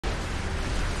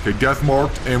Okay, death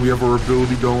marked, and we have our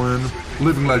ability going.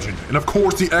 Living legend. And of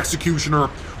course, the executioner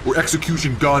or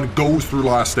execution gun goes through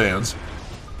last stands.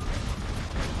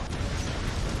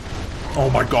 Oh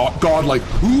my god, like,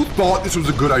 who thought this was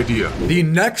a good idea? The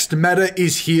next meta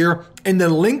is here, and the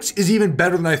Lynx is even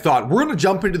better than I thought. We're gonna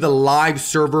jump into the live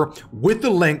server with the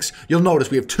Lynx. You'll notice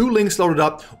we have 2 Lynx loaded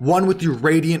up, one with the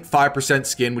Radiant 5%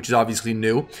 skin, which is obviously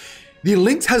new. The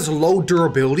Lynx has low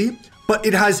durability, but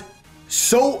it's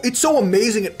so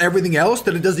amazing at everything else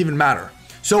that it doesn't even matter.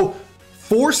 So,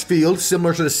 Force Field,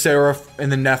 similar to the Seraph and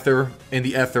the Nether and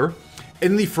the Ether.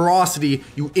 In the Ferocity,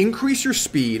 you increase your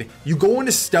speed, you go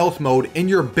into stealth mode, and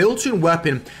your built-in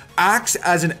weapon acts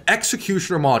as an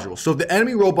executioner module. So if the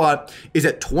enemy robot is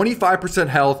at 25%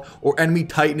 health or enemy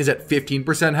titan is at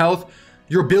 15% health,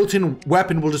 your built-in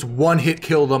weapon will just one-hit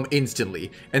kill them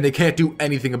instantly, and they can't do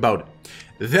anything about it.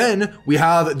 Then we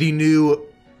have the new,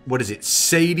 what is it,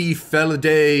 Sadie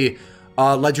Felidae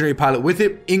legendary pilot with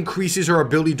it, increases her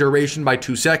ability duration by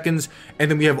 2 seconds,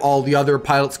 and then we have all the other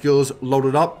pilot skills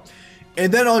loaded up.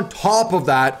 And then on top of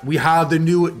that, we have the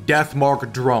new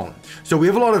Deathmark drone. So we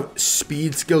have a lot of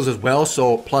speed skills as well,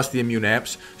 so plus the immune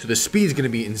amps. So the speed is going to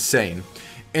be insane.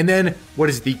 And then, what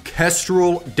is the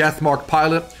Kestrel Deathmark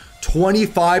pilot?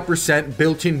 25%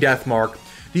 built-in Deathmark.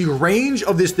 The range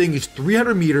of this thing is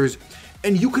 300 meters,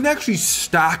 and you can actually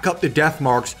stack up the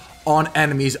Deathmarks on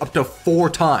enemies up to 4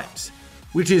 times,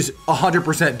 which is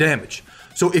 100% damage.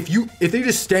 So if they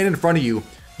just stand in front of you,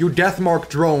 your Deathmark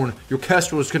drone, your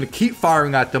Kestrel is going to keep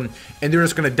firing at them, and they're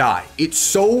just going to die. It's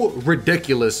so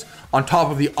ridiculous on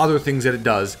top of the other things that it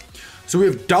does. So we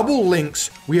have double Lynx.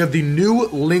 We have the new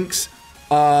Lynx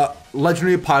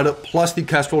legendary pilot plus the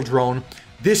Kestrel drone.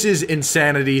 This is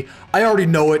insanity. I already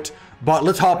know it, but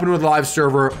let's hop into the live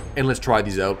server and let's try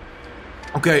these out.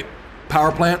 Okay,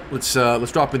 power plant. Let's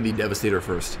drop in the Devastator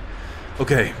first.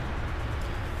 Okay.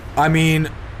 I mean,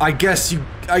 I guess you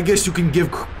can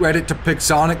give credit to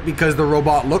Pixonic because the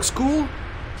robot looks cool.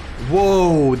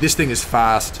 Whoa, this thing is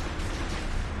fast.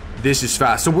 This is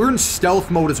fast. So we're in stealth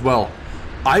mode as well.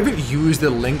 I haven't used the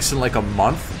Lynx in like a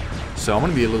month, so I'm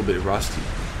gonna be a little bit rusty.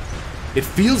 It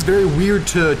feels very weird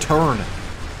to turn.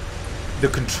 The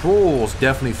controls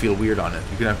definitely feel weird on it.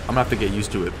 I'm gonna have to get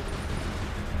used to it.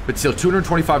 But still,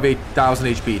 225,000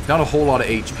 HP. It's not a whole lot of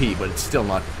HP, but it's still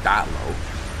not that low.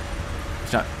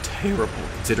 It's not terrible,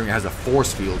 considering it has a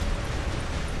force field.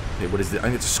 Okay, what is it? I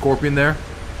think it's a scorpion there.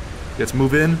 Let's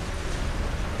move in.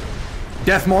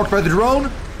 Death marked by the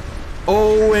drone.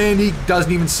 Oh, and he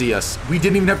doesn't even see us. We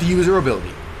didn't even have to use our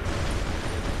ability.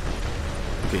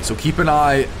 Okay, so keep an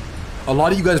eye. A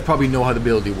lot of you guys probably know how the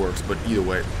ability works, but either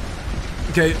way.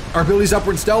 Okay, our ability's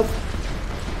upward stealth.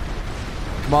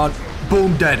 Come on.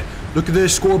 Boom, dead. Look at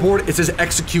this scoreboard. It says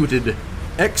executed.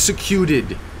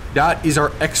 Executed. That is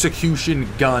our execution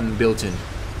gun built in.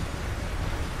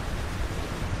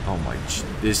 Oh my,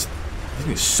 this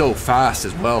thing is so fast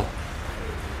as well.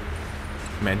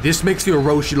 Man, this makes the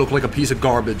Orochi look like a piece of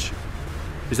garbage.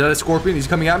 Is that a scorpion? He's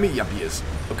coming at me? Yep, he is.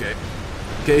 Okay.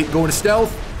 Okay, going to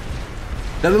stealth.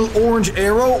 That little orange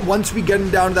arrow, once we get him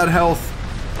down to that health,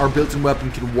 our built-in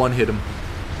weapon can one-hit him.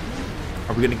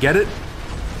 Are we gonna get it?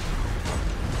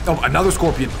 Oh, another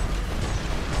scorpion.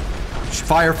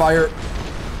 Fire, fire.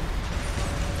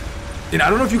 And I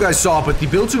don't know if you guys saw, but the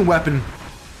built-in weapon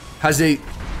has a,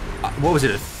 what was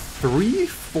it, a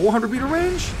 400 meter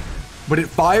range? But it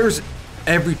fires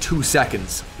every 2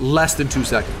 seconds, less than 2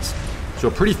 seconds. So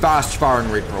a pretty fast firing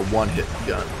rate for a one-hit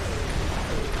gun.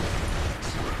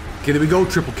 Okay, there we go,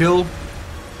 triple kill.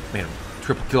 Man,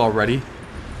 triple kill already.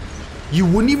 You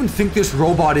wouldn't even think this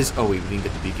robot is, oh wait, we didn't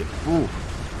get the beacon. Ooh.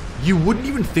 You wouldn't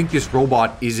even think this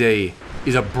robot is a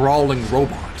brawling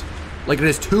robot. Like, it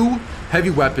has 2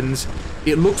 heavy weapons.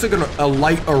 It looks like a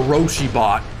light Orochi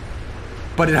bot,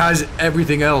 but it has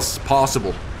everything else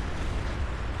possible.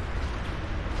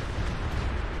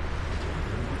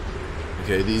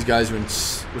 Okay, these guys are in,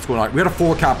 what's going on? We got a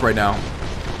 4 cap right now.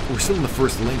 We're still in the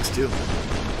first Lynx too.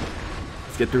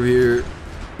 Let's get through here.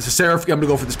 This is Seraph. I'm gonna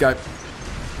go for this guy.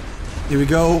 Here we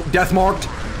go. Death marked.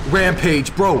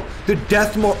 Rampage. Bro,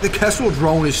 the Kestrel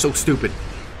drone is so stupid.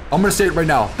 I'm gonna say it right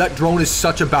now. That drone is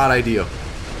such a bad idea.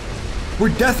 We're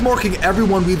death marking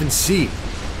everyone we even see.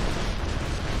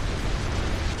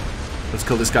 Let's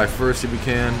kill this guy first if we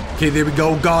can. Okay, there we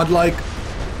go. Godlike.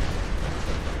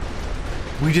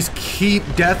 We just keep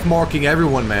death marking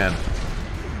everyone, man.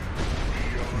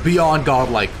 Beyond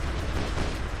godlike.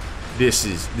 This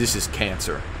is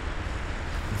cancer.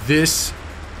 This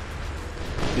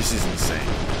is insane.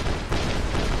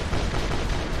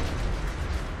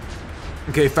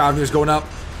 Okay, Fafnir's going up.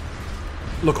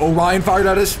 Look, Orion fired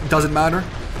at us. Doesn't matter.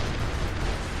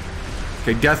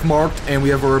 Okay, death marked, and we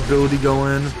have our ability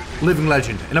going. Living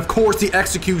Legend. And of course, the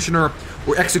Executioner,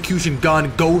 or Execution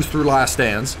Gun, goes through Last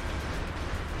Stands.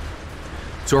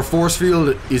 So our force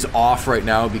field is off right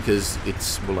now because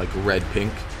it's, well, like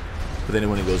red-pink. But then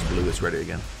when it goes blue, it's ready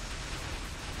again.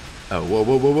 Oh, whoa,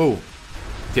 whoa, whoa, whoa.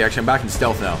 Okay, actually, I'm back in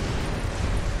stealth now.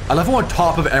 I love how on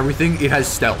top of everything, it has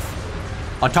stealth.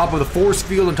 On top of the force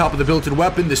field, on top of the built-in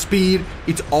weapon, the speed,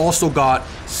 it's also got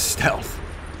stealth.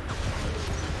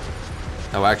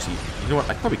 Oh, actually, you know what?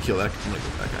 I can probably kill that. I'm gonna go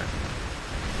that guy.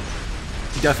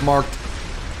 Death marked.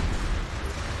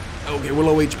 Okay, we're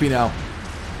low HP now.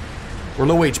 We're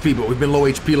low HP, but we've been low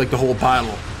HP like the whole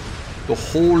battle. The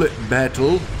whole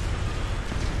battle.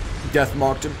 Death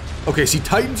marked him. Okay, see,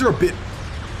 Titans are a bit...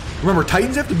 Remember,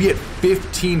 Titans have to be at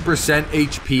 15%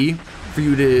 HP for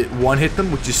you to one-hit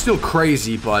them, which is still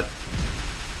crazy, but...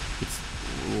 It's...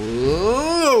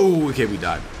 Whoa! Okay, we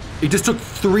died. It just took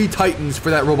 3 Titans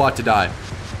for that robot to die.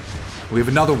 We have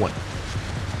another one.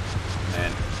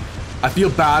 Man. I feel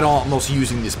bad almost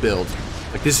using this build.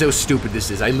 Like, this is how stupid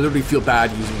this is. I literally feel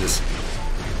bad using this.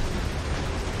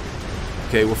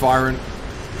 Okay, we're firing.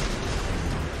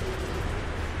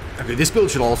 Okay, this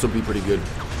build should also be pretty good.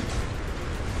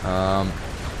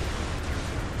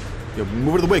 Yo,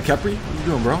 move out of the way, Kepri. What are you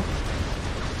doing, bro?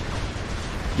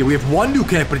 Yeah, we have 1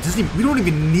 nuke amp, but it doesn't even, we don't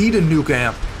even need a nuke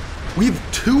amp. We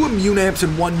have 2 immune amps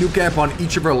and 1 nuke amp on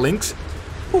each of our links,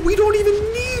 but we don't even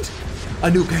need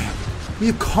a nuke amp. We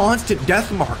have constant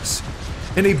death marks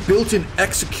and a built-in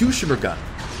executioner gun.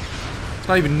 It's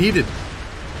not even needed.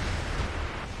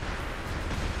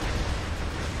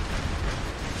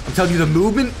 I'm telling you, the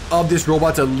movement of this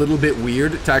robot's a little bit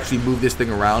weird to actually move this thing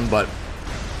around, but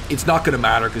it's not going to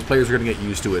matter because players are going to get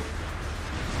used to it.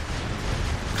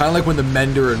 Kind of like when the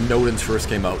Mender and Nodens first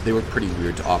came out. They were pretty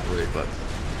weird to operate, but...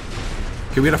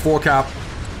 Okay, we got a 4 cap.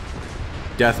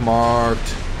 Death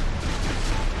marked.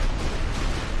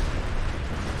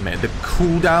 Man, the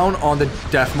cooldown on the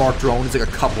death mark drone is like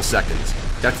a couple seconds.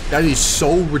 That is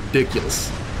so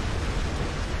ridiculous.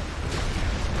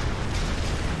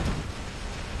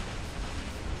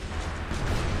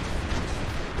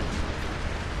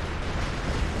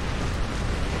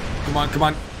 Come on, come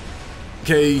on.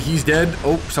 Okay, he's dead.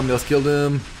 Oh, somebody else killed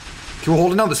him. Okay, we're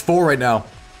holding down this 4 right now.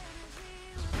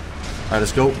 Alright,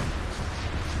 let's go.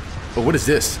 Oh, what is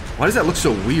this? Why does that look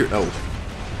so weird? Oh.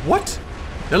 What?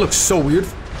 That looks so weird.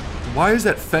 Why is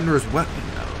that Fenrir's weapon?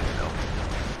 I don't know.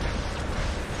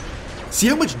 See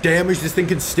how much damage this thing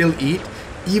can still eat?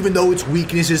 Even though its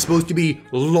weakness is supposed to be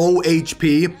low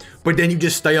HP, but then you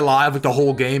just stay alive with the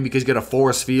whole game because you got a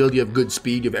force field, you have good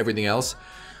speed, you have everything else.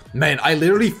 Man, I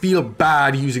literally feel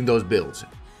bad using those builds.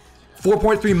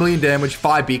 4.3 million damage,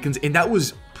 5 beacons, and that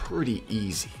was pretty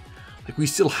easy. Like, we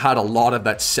still had a lot of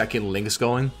that second Lynx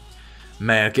going.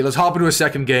 Man, okay, let's hop into a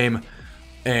second game.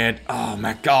 And, oh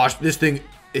my gosh, this thing,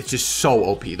 it's just so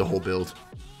OP, the whole build.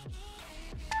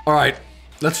 Alright,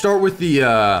 let's start with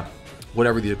the,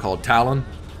 whatever these are called, Talon.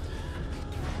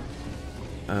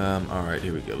 Alright,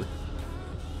 here we go. Look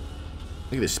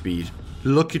at this speed.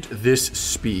 Look at this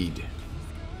speed.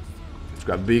 Let's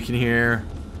grab a beacon here.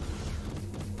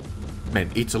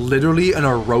 Man, it's literally an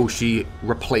Orochi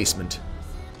replacement.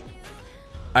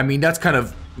 I mean, that's kind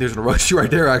of... There's an Orochi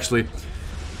right there, actually.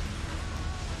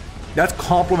 That's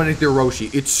complimenting the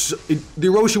Orochi. The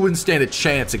Orochi wouldn't stand a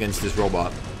chance against this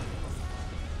robot.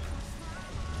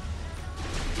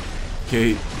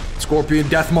 Okay, Scorpion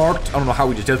death marked. I don't know how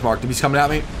we just death marked him. He's coming at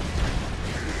me.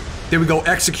 There we go,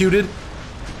 executed.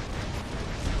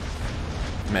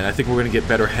 Man, I think we're gonna get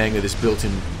better hang of this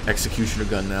built-in executioner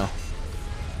gun now.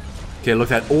 Okay, look,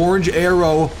 that orange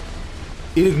arrow.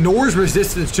 It ignores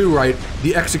resistance too, right?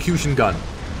 The execution gun.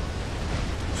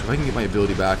 So if I can get my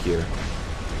ability back here.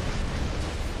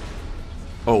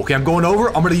 Oh, okay, I'm going over.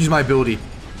 I'm gonna use my ability.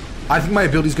 I think my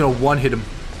ability's gonna one-hit him.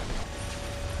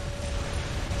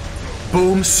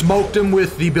 Boom, smoked him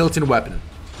with the built-in weapon.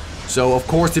 So, of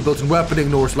course, the built-in weapon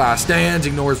ignores last stands,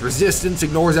 ignores resistance,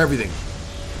 ignores everything.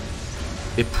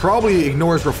 It probably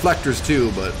ignores reflectors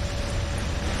too, but...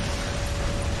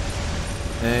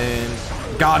 And...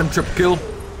 Got him, triple kill.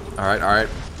 Alright, alright.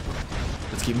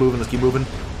 Let's keep moving, let's keep moving.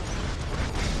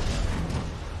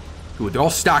 Ooh, they're all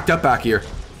stacked up back here.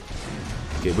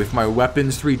 Okay, with my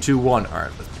weapons, 3, 2, 1.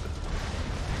 Alright, let's...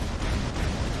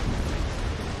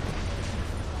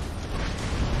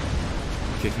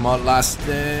 Okay, come on, last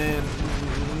stand.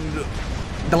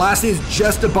 The last stand is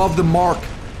just above the mark.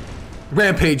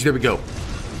 Rampage, there we go.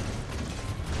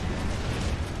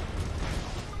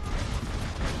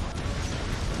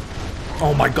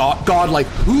 Oh my god, like,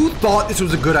 who thought this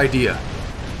was a good idea?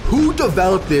 Who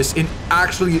developed this and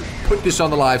actually put this on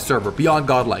the live server? Beyond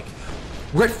godlike.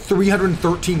 We're at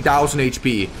 313,000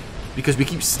 HP because we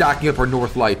keep stacking up our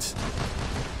North Lights.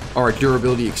 Or our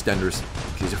durability extenders.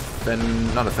 He's a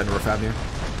not a Fenrir, a Fafnir.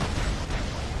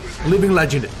 Living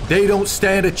Legend. They don't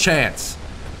stand a chance.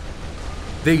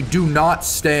 They do not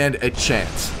stand a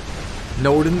chance.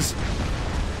 Nodens.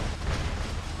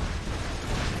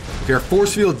 Okay, our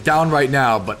force field's down right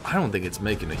now, but I don't think it's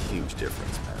making a huge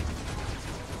difference, man.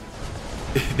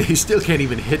 They still can't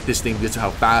even hit this thing because of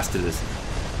how fast it is.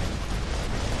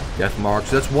 Death mark.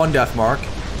 So that's 1 death mark.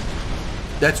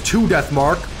 That's 2 death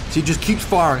mark. So he just keeps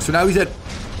firing. So now he's at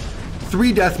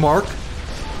 3 death mark.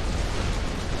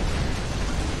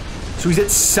 So he's at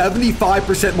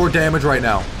 75% more damage right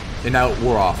now. And now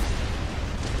we're off.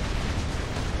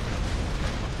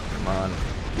 Come on.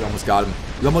 You almost got him.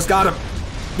 You almost got him.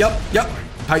 Yep.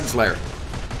 Titan Slayer.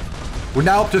 We're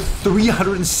now up to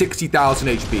 360,000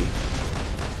 HP.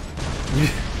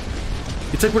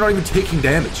 It's like we're not even taking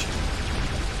damage.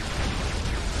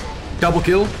 Double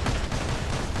kill.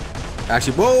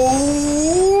 Actually,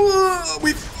 whoa!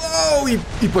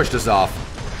 He pushed us off.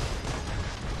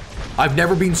 I've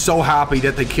never been so happy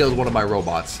that they killed one of my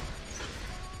robots.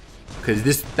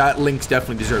 Because that Lynx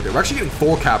definitely deserved it. We're actually getting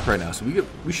 4 cap right now, so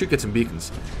we should get some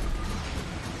beacons.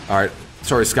 Alright.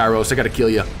 Sorry, Skyros, I gotta kill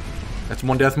you. That's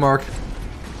 1 death mark.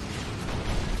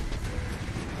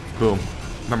 Boom.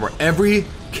 Remember, every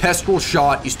Kestrel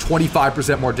shot is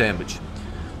 25% more damage.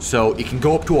 So it can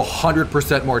go up to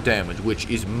 100% more damage, which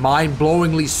is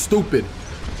mind-blowingly stupid.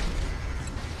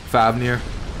 Fafnir.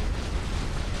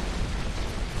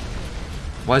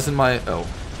 Why isn't my... Oh,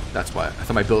 that's why. I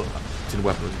thought my built-in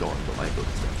weapon was going, but my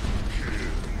built-in's down.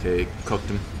 Okay, cooked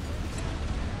him.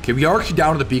 Okay, we are actually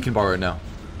down to the beacon bar right now.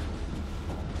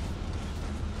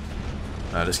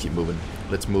 Let's keep moving.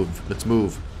 Let's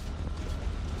move.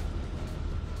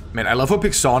 Man, I love how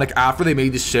Pixonic, after they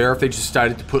made the Sheriff, they just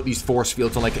decided to put these force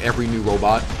fields on like every new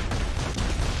robot.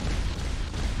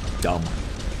 Dumb.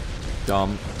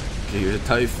 Okay, here's a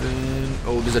Typhon.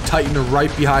 Oh, there's a Titan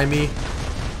right behind me.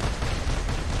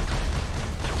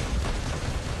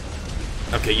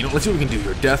 Okay, you know, let's see what we can do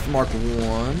here. Death mark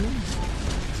 1.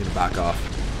 He's gonna back off.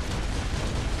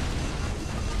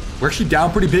 We're actually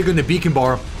down pretty big on the beacon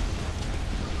bar.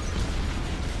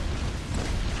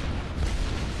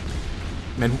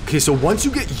 Man, okay, so once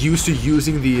you get used to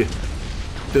using the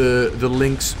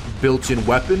Lynx built-in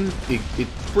weapon,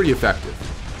 it's pretty effective.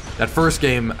 That first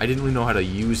game, I didn't really know how to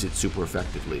use it super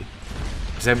effectively.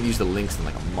 Because I haven't used the Lynx in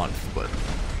like a month, but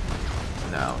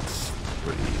now it's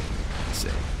pretty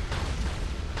insane.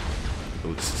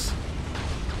 Oops.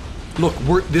 Look,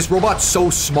 this robot's so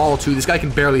small too. This guy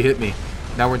can barely hit me.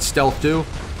 Now we're in stealth too.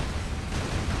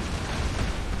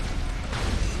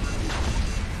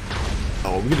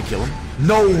 Oh, are we gonna kill him?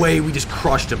 No way, we just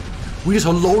crushed him. We just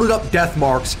loaded up death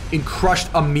marks and crushed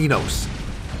a Minos,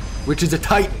 which is a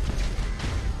Titan.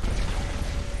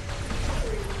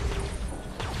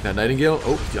 Got Nightingale.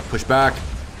 Oh, yeah, push back.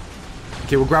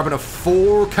 Okay, we're grabbing a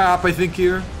 4 cap, I think,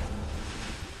 here.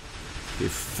 Okay,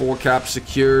 4 cap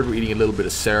secured. We're eating a little bit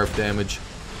of Seraph damage.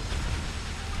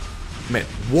 Man,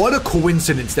 what a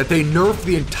coincidence that they nerfed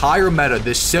the entire meta.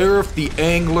 The Seraph, the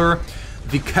Angler,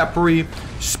 the Kepri,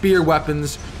 spear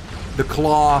weapons, the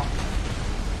Claw.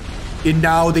 And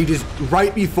now they just, the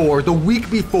week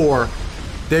before,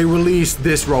 they released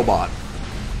this robot.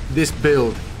 This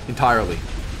build entirely.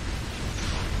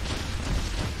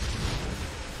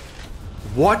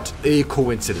 What a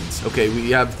coincidence. Okay,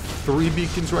 we have 3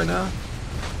 beacons right now.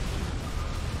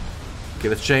 Okay,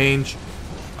 let's change.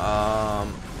 Okay,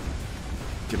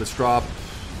 let's drop.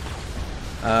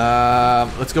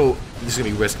 Let's go. This is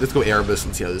gonna be risk. Let's go Erebus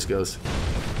and see how this goes.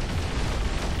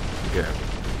 Okay.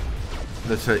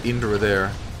 Let's Indra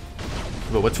there.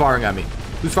 But what's firing at me?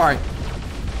 Who's firing?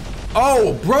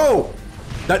 Oh, bro!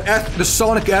 The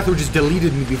Sonic Ether just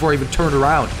deleted me before I even turned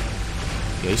around.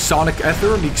 Okay, Sonic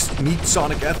Ether meet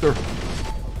Sonic Ether.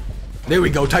 There we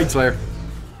go, Titan Slayer.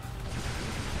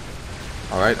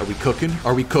 Alright, are we cooking?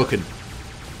 Are we cooking?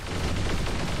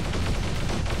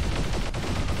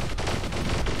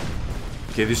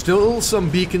 Okay, there's still some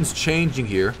beacons changing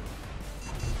here.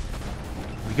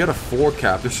 We got a 4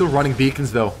 cap. They're still running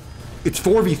beacons though. It's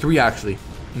 4v3 actually,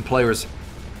 in players.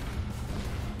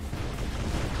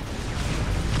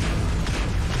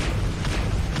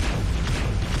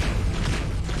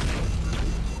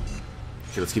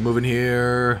 Okay, let's keep moving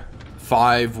here.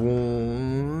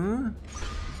 5-1.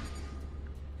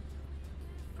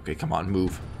 Okay, come on,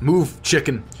 move. Move,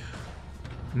 chicken.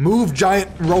 Move, giant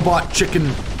robot chicken.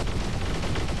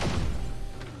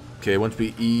 Okay, once we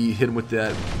hit him with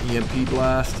that EMP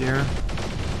blast here.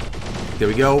 There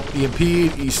we go. EMP,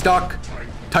 he's stuck.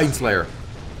 Titan Slayer.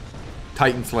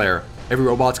 Titan Slayer. Every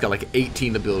robot's got like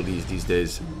 18 abilities these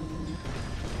days.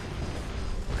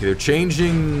 Okay, they're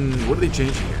changing... What are they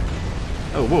changing here?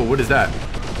 Oh, whoa, what is that?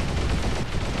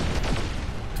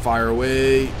 Fire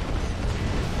away.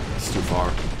 It's too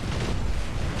far.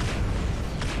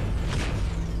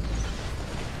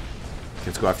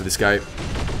 Let's go after this guy.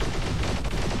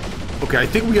 Okay, I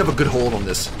think we have a good hold on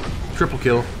this. Triple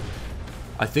kill.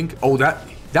 I think... Oh,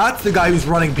 that's the guy who's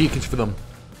running beacons for them.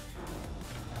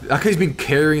 That guy's been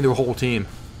carrying their whole team.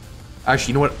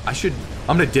 Actually, you know what?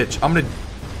 I'm gonna ditch.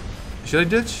 Should I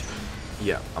ditch?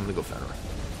 Yeah, I'm gonna go Fenrir.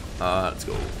 Let's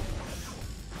go.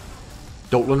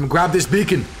 Don't let him grab this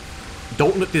beacon.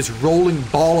 Don't let this rolling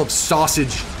ball of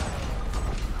sausage.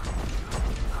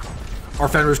 Our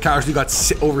Fenrir's casualty got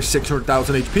over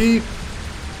 600,000 HP.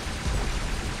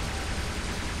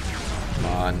 Come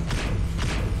on.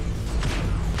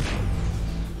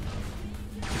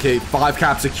 Okay, 5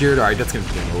 caps secured. Alright, that's gonna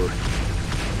be game over.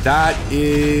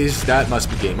 That must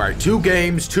be game. Alright, 2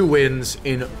 games, 2 wins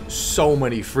in so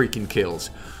many freaking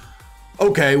kills.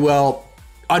 Okay, well,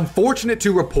 unfortunate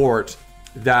to report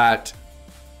that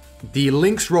the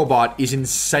Lynx robot is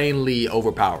insanely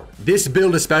overpowered. This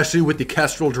build, especially with the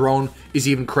Kestrel drone, is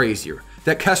even crazier.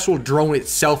 That Kestrel drone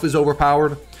itself is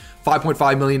overpowered.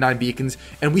 5.5 million 9 beacons,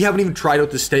 and we haven't even tried out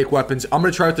the stake weapons. I'm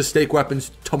going to try out the stake weapons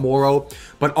tomorrow,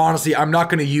 but honestly, I'm not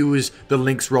going to use the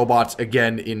Lynx robots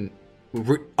again in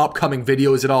upcoming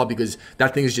videos at all, because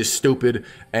that thing is just stupid,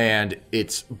 and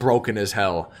it's broken as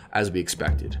hell, as we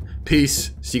expected. Peace.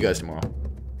 See you guys tomorrow.